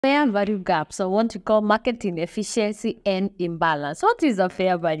Fair value gap, so what we call market inefficiency and imbalance. What is a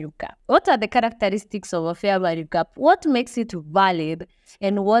fair value gap? What are the characteristics of a fair value gap? What makes it valid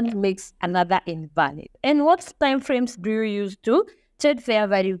and what makes another invalid? And what time frames do you use to trade fair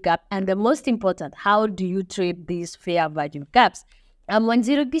value gap? And the most important, how do you trade these fair value gaps? I'm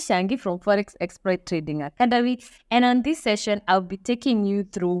Wanjiru Gishangi from Forex Expert Trading Academy, and on this session, I'll be taking you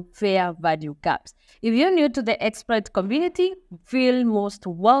through fair value gaps. If you're new to the expert community, feel most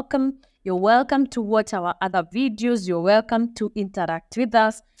welcome. You're welcome to watch our other videos. You're welcome to interact with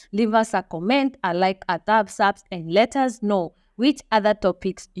us. Leave us a comment, a like, a thumbs up, and let us know which other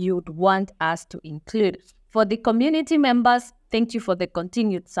topics you'd want us to include. For the community members, thank you for the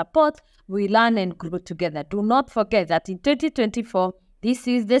continued support. We learn and grow together. Do not forget that in 2024, this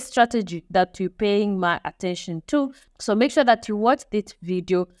is the strategy that you're paying my attention to. So make sure that you watch this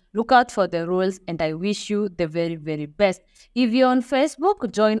video, look out for the rules, and I wish you the very, very best. If you're on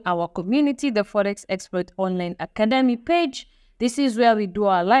Facebook, join our community, the Forex Expert Online Academy page. This is where we do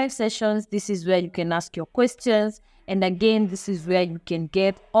our live sessions. This is where you can ask your questions. And again, this is where you can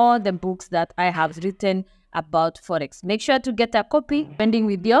get all the books that I have written about Forex. Make sure to get a copy depending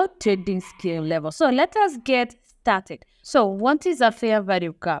with your trading skill level. So let us get started. So what is a fair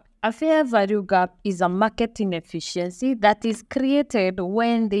value gap? A fair value gap is a market inefficiency that is created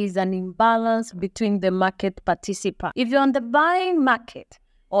when there is an imbalance between the market participants. If you're on the buying market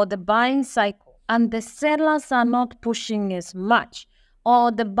or the buying cycle and the sellers are not pushing as much,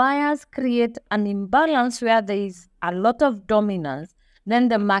 or the buyers create an imbalance where there is a lot of dominance, then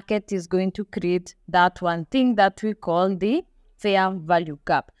the market is going to create that one thing that we call the fair value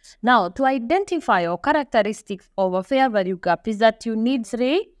gap. Now, to identify or characteristics of a fair value gap is that you need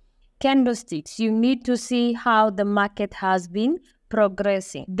 3 candlesticks. You need to see how the market has been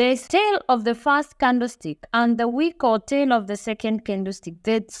progressing. The tail of the first candlestick and the wick or tail of the second candlestick,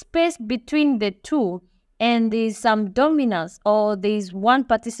 the space between the two, and there is some dominance or there is one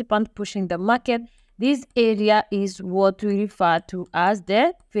participant pushing the market, this area is what we refer to as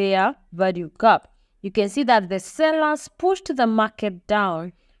the fair value gap. You can see that the sellers pushed the market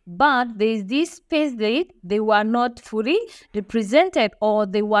down, but there is this space that they were not fully represented or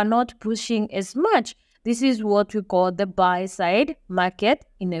they were not pushing as much. This is what we call the buy side market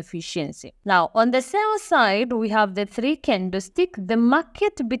inefficiency. Now, on the sell side, we have the 3 candlestick. The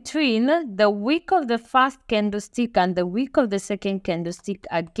market between the wick of the first candlestick and the wick of the second candlestick,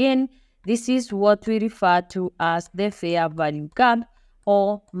 again, this is what we refer to as the fair value gap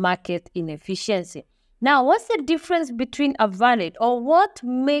or market inefficiency. Now, what's the difference between a valid or what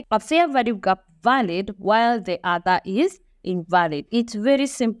makes a fair value gap valid while the other is invalid? It's very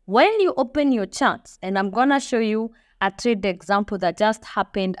simple. When you open your charts, and I'm going to show you a trade example that just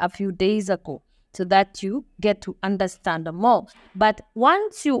happened a few days ago so that you get to understand more. But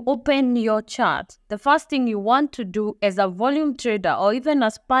once you open your chart, the first thing you want to do as a volume trader or even a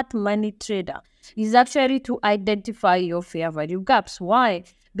smart money trader is actually to identify your fair value gaps. Why?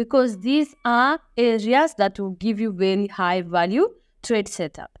 Because these are areas that will give you very high value trade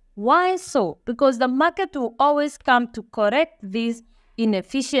setup. Why so? Because the market will always come to correct this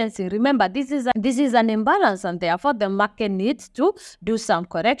inefficiency. Remember, this is an imbalance, and therefore the market needs to do some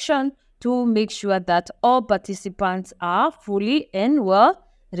correction to make sure that all participants are fully and well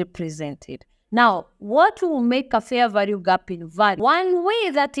represented. Now, what will make a fair value gap invalid? One way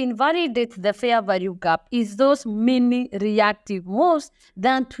that invalidates the fair value gap is those mini reactive moves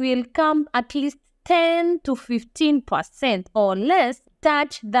that will come at least 10 to 15% or less,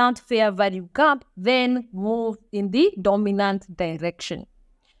 touch that fair value gap, then move in the dominant direction.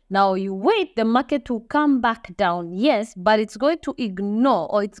 Now, you wait, the market will come back down, yes, but it's going to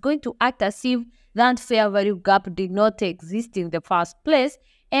ignore or it's going to act as if that fair value gap did not exist in the first place,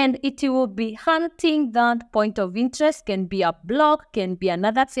 and it will be hunting that point of interest, can be a block, can be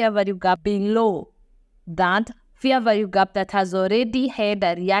another fair value gap below that fair value gap that has already had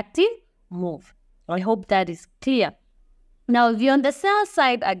a reactive move. I hope that is clear. Now, if you're on the sell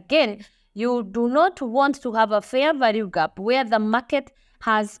side, again, you do not want to have a fair value gap where the market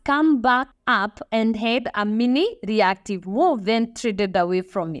has come back up and had a mini reactive move, then traded away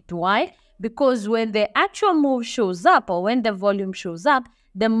from it. Why? Because when the actual move shows up or when the volume shows up,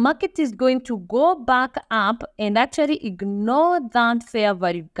 the market is going to go back up and actually ignore that fair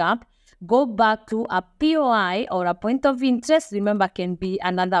value gap, go back to a POI or a point of interest. Remember, can be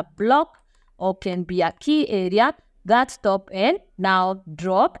another block or can be a key area that stop and now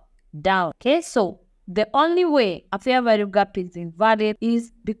drop down. Okay, so the only way a fair value gap is invalid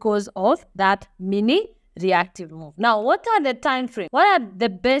is because of that mini reactive move. Now, what are the time frames? What are the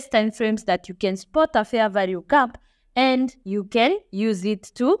best time frames that you can spot a fair value gap and you can use it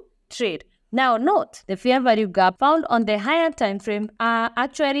to trade. Now note, the fair value gap found on the higher time frame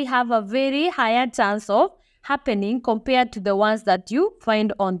actually have a very higher chance of happening compared to the ones that you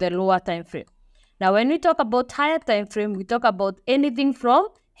find on the lower time frame. Now when we talk about higher time frame, we talk about anything from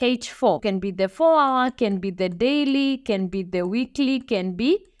H4. Can be the 4-hour, can be the daily, can be the weekly, can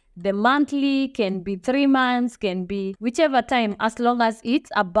be the monthly, can be 3 months, can be whichever time, as long as it's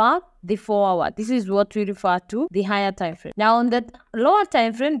above the 4-hour. This is what we refer to the higher time frame. Now on the lower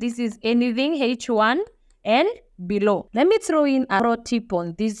time frame, this is anything H1 and below. Let me throw in a pro tip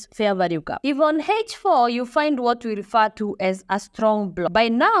on this fair value gap. If on H4 you find what we refer to as a strong block. By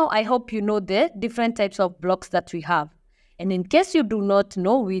now, I hope you know the different types of blocks that we have. And in case you do not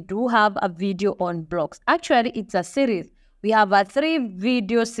know, we do have a video on blocks. Actually, it's a series. We have a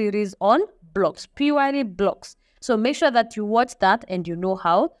 3-video series on blocks, purely blocks. So make sure that you watch that and you know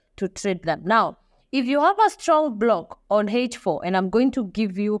how to trade them. Now, if you have a strong block on H4, and I'm going to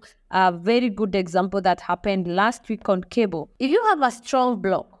give you a very good example that happened last week on cable. If you have a strong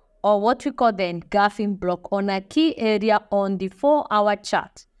block, or what we call the engulfing block, on a key area on the 4-hour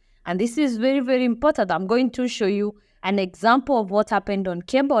chart, and this is very, very important. I'm going to show you an example of what happened on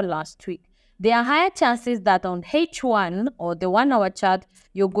cable last week. There are higher chances that on H1 or the 1-hour chart,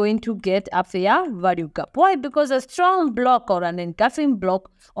 you're going to get a fair value gap. Why? Because a strong block or an engulfing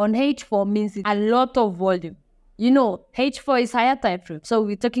block on H4 means a lot of volume. You know, H4 is higher time frame. So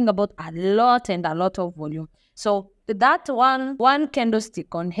we're talking about a lot and a lot of volume. So that one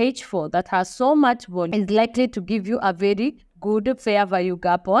candlestick on H4 that has so much volume is likely to give you a very good fair value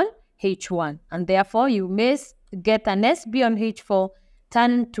gap on H1. And therefore, you may get an SB on H4,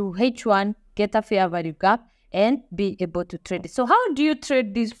 turn to H1, get a fair value gap, and be able to trade it. So how do you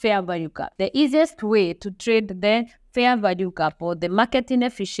trade this fair value gap? The easiest way to trade the fair value gap or the market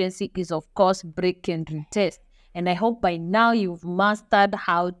inefficiency is, of course, break and retest. And I hope by now you've mastered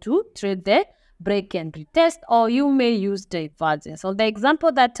how to trade the break and retest, or you may use divergence. So the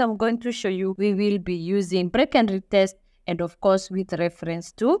example that I'm going to show you, we will be using break and retest, and of course with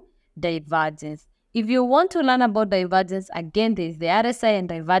reference to divergence. If you want to learn about divergence, again, there's the RSI and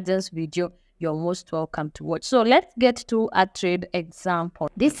divergence video. You're most welcome to watch. So let's get to a trade example.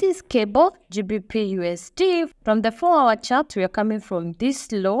 This is cable GBP USD. From the 4-hour chart, we are coming from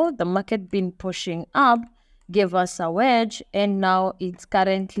this low. The market been pushing up, gave us a wedge, and now it's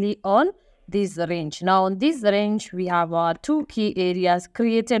currently on this range. Now on this range, we have our 2 key areas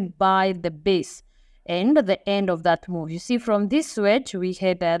created by the base and the end of that move. You see, from this wedge, we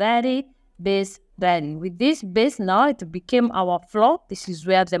had a rally, base, rally. With this base now, it became our floor. This is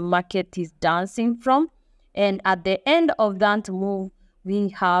where the market is dancing from. And at the end of that move, we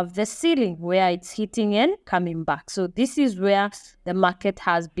have the ceiling where it's hitting and coming back. So this is where the market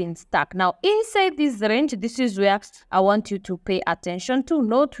has been stuck. Now, inside this range, this is where I want you to pay attention to.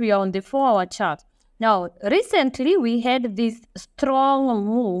 Note we are on the 4-hour chart. Now, recently, we had this strong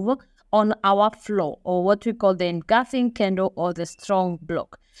move on our floor, or what we call the engulfing candle or the strong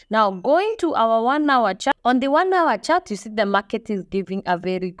block. Now, going to our 1-hour chart. On the 1-hour chart, you see the market is giving a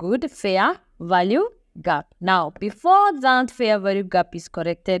very good fair value gap. Now, before that fair value gap is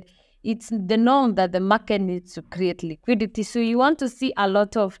corrected, it's the norm that the market needs to create liquidity. So you want to see a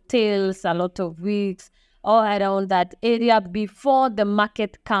lot of tails, a lot of wicks all around that area before the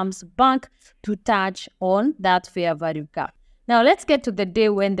market comes back to touch on that fair value gap. Now, let's get to the day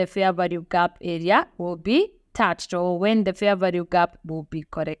when the fair value gap area will be touched, or when the fair value gap will be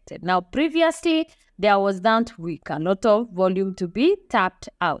corrected. Now, previously, there was that week, a lot of volume to be tapped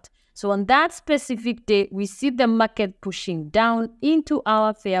out. So on that specific day, we see the market pushing down into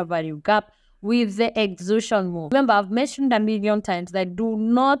our fair value gap with the exhaustion move. Remember, I've mentioned a million times that do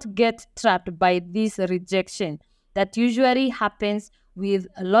not get trapped by this rejection that usually happens with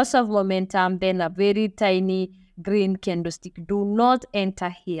a loss of momentum, then a very tiny green candlestick. Do not enter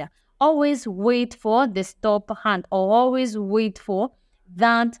here. Always wait for the stop hand, or always wait for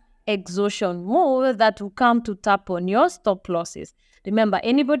that exhaustion move that will come to tap on your stop losses. Remember,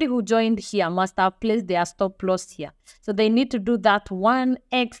 anybody who joined here must have placed their stop loss here. So they need to do that one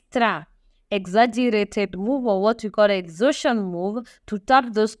extra exaggerated move, or what we call exhaustion move, to tap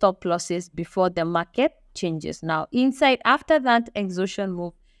those stop losses before the market changes. Now, inside, after that exhaustion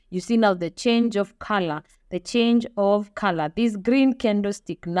move, you see now the change of color. The change of color. This green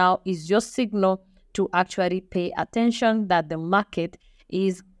candlestick now is your signal to actually pay attention that the market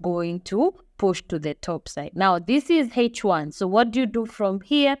is going to push to the top side. Now, this is H1. So what do you do from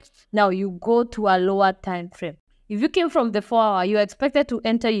here? Now, you go to a lower time frame. If you came from the 4-hour, you're expected to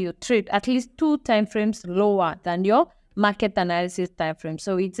enter your trade at least 2 time frames lower than your market analysis time frame.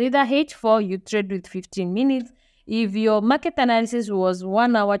 So it's either H4, you trade with 15 minutes. If your market analysis was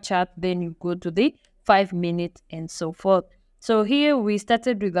 1 hour chart, then you go to the 5 minutes and so forth. So here we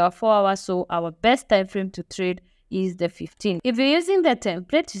started with our 4 hours, so our best time frame to trade is the 15. If you're using the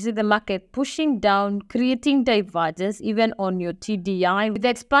template, you see the market pushing down, creating divergence even on your TDI. With the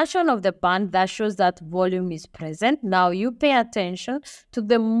expansion of the band, that shows that volume is present. Now you pay attention to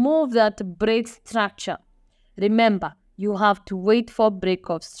the move that breaks structure. Remember, you have to wait for break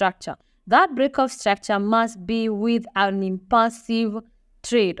of structure. That break of structure must be with an impulsive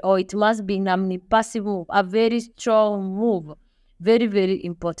trade, or it must be an impulsive move, a very strong move. Very, very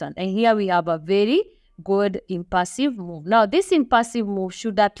important. And here we have a very good impulsive move. Now, this impulsive move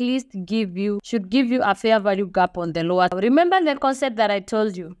should at least give you a fair value gap on the lower. Remember the concept that I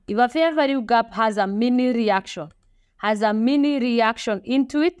told you. If a fair value gap has a mini reaction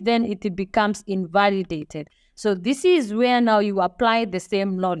into it, then it becomes invalidated. So this is where now you apply the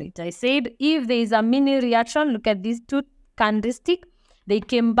same knowledge. I said if there is a mini reaction, look at these two candlesticks. They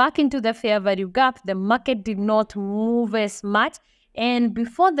came back into the fair value gap. The market did not move as much. And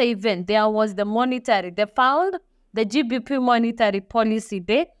before the event, there was the they found the GBP monetary policy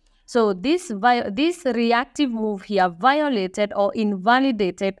day. So this reactive move here violated or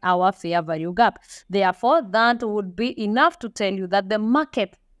invalidated our fair value gap. Therefore, that would be enough to tell you that the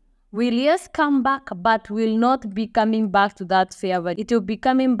market will yes come back, but will not be coming back to that fair value. It will be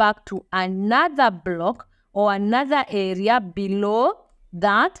coming back to another block or another area below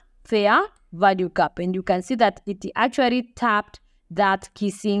that fair value gap. And you can see that it actually tapped that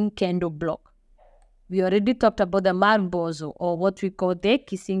kissing candle block. We already talked about the Marbozo, or what we call the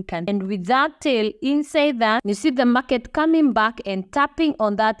kissing candle. And with that tail inside that, you see the market coming back and tapping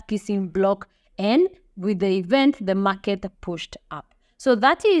on that kissing block. And with the event, the market pushed up. So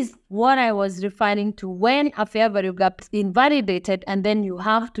that is what I was referring to when a fair value gap is invalidated, and then you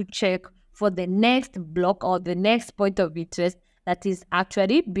have to check for the next block or the next point of interest that is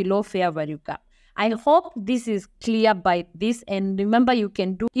actually below fair value gap. I hope this is clear by this, and remember you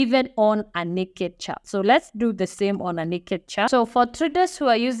can do even on a naked chart. So let's do the same on a naked chart. So for traders who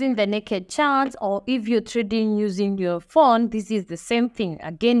are using the naked charts, or if you're trading using your phone, this is the same thing.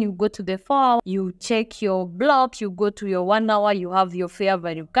 Again, you go to the 4 hour, you check your blocks, you go to your 1 hour, you have your fair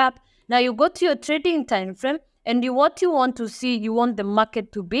value gap. Now you go to your trading time frame, and what you want to see, you want the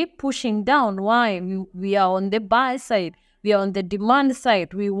market to be pushing down. Why? We are on the buy side. We are on the demand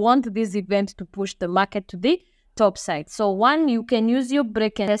side. We want this event to push the market to the top side. So one, you can use your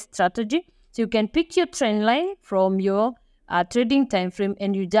break and test strategy. So you can pick your trend line from your trading time frame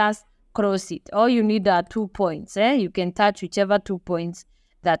and you just cross it. All you need are 2 points. You can touch whichever 2 points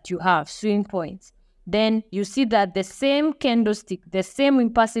that you have, swing points. Then you see that the same candlestick, the same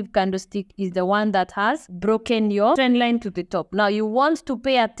impulsive candlestick is the one that has broken your trend line to the top. Now you want to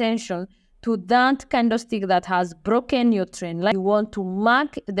pay attention to that candlestick that has broken your trend line. You want to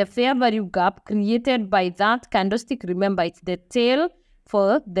mark the fair value gap created by that candlestick. Remember, it's the tail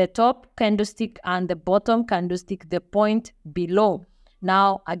for the top candlestick and the bottom candlestick, the point below.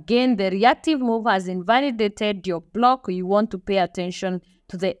 Now, again, the reactive move has invalidated your block. You want to pay attention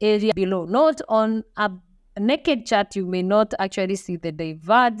to the area below. Note on a naked chart, you may not actually see the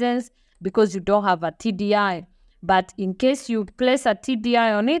divergence because you don't have a TDI. But in case you place a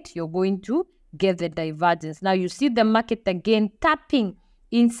TDI on it, you're going to get the divergence. Now you see the market again tapping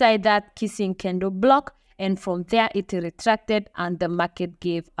inside that kissing candle block. And from there, it retracted and the market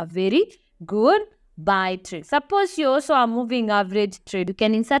gave a very good buy trade. Suppose you also are moving average trade. You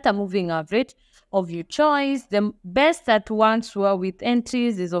can insert a moving average of your choice. The best that works well with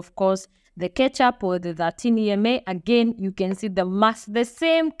entries is, of course, the catch-up or the 13 EMA. Again, you can see the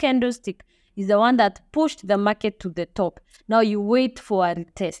same candlestick is the one that pushed the market to the top. Now you wait for a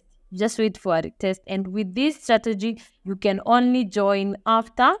retest. Just wait for a retest. And with this strategy, you can only join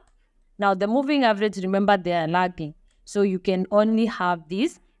after. Now the moving average, remember, they are lagging. So you can only have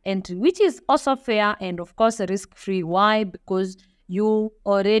this entry, which is also fair and of course risk-free. Why? Because you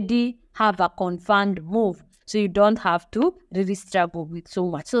already have a confirmed move. So you don't have to really struggle with so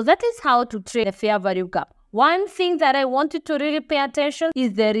much. So that is how to trade the fair value gap. One thing that I want you to really pay attention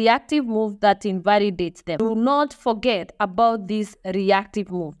is the reactive move that invalidates them. Do not forget about this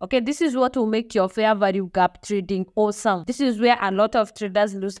reactive move. Okay, this is what will make your fair value gap trading awesome. This is where a lot of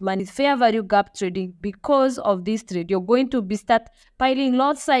traders lose money. Fair value gap trading, because of this trade, you're going to start piling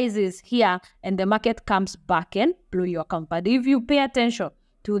lot sizes here and the market comes back and blow your account. But if you pay attention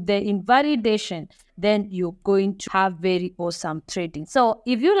to the invalidation, then you're going to have very awesome trading. So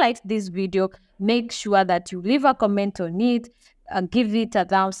if you liked this video, make sure that you leave a comment on it and give it a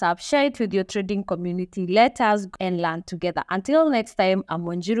thumbs up. Share it with your trading community. Let us go and learn together. Until next time, I'm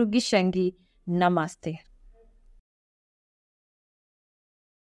Wanjiru Gishangi. Namaste.